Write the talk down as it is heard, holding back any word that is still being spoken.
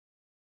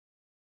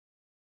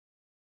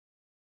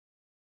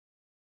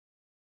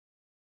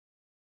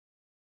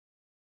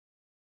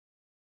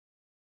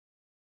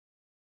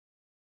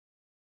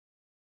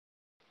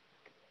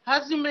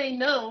As you may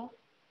know,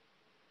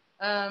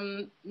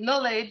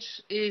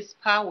 knowledge is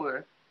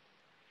power.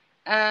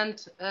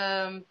 And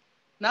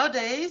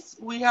nowadays,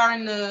 we are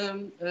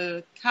in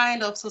a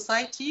kind of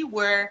society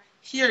where,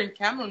 here in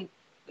Cameroon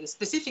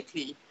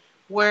specifically,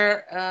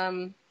 where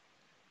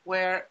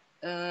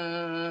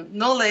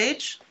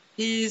knowledge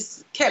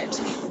is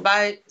kept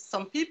by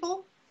some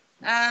people,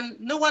 and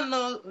no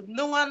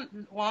one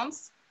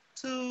wants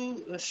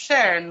to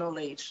share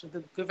knowledge.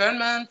 The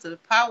government, the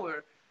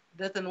power,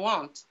 doesn't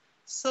want.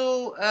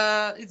 So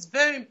it's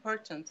very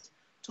important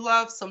to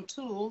have some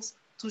tools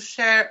to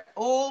share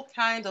all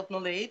kinds of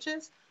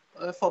knowledges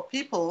for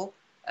people,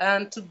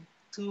 and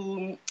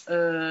to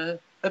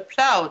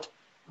applaud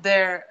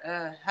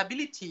their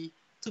ability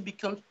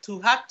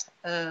to act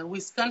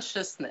with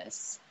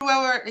consciousness. Through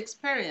our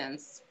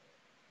experience,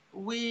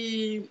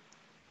 we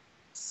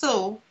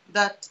saw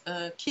that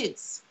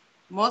kids,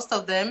 most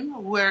of them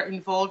who were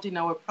involved in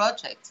our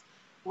project,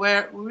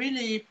 were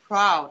really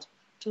proud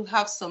to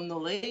have some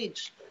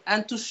knowledge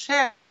and to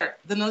share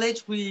the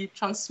knowledge we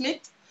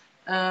transmit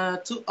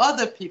to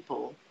other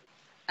people.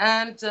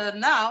 And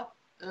now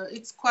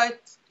it's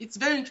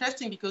very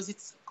interesting because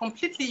it's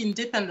completely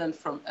independent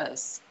from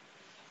us.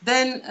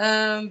 Then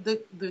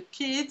the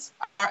kids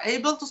are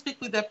able to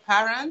speak with their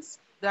parents,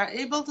 they are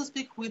able to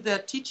speak with their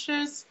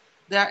teachers,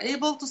 they are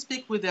able to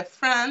speak with their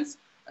friends,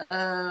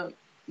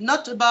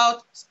 not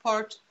about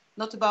sport,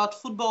 not about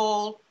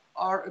football,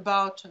 or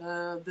about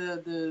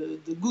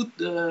the good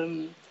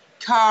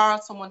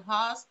car someone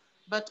has,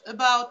 but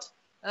about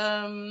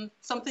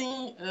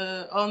something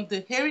on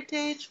the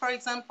heritage, for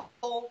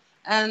example,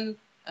 and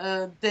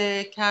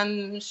they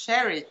can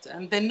share it,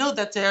 and they know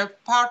that they're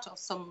part of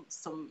some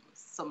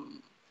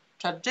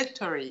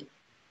trajectory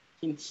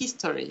in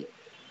history.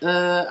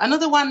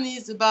 Another one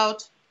is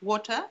about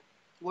water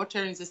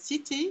in the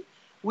city.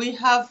 We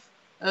have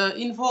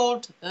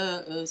involved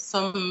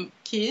some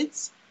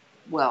kids,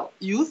 well,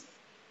 youth,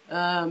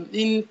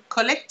 in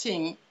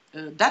collecting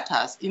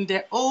data in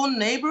their own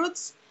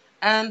neighborhoods,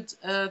 and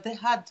they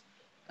had,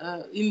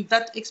 in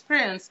that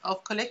experience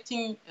of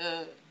collecting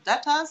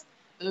data,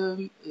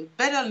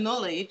 better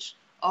knowledge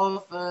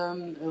of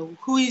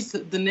who is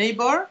the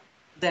neighbor,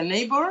 their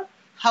neighbor,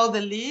 how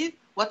they live,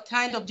 what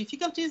kind of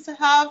difficulties they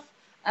have,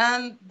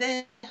 and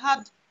they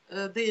had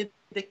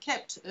they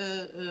kept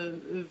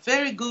a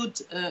very good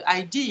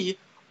idea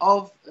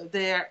of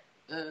their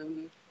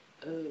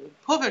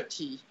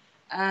poverty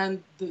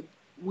and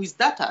with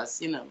data,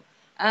 you know.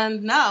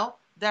 And now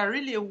they're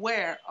really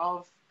aware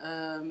of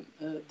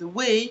the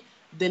way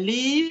they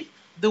live,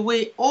 the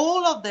way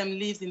all of them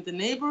live in the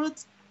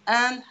neighborhoods,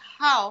 and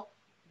how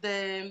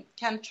they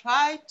can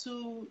try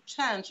to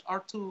change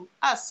or to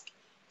ask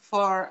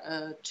for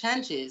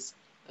changes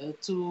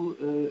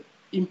to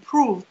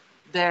improve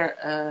their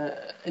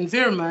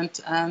environment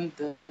and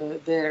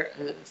their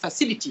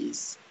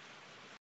facilities.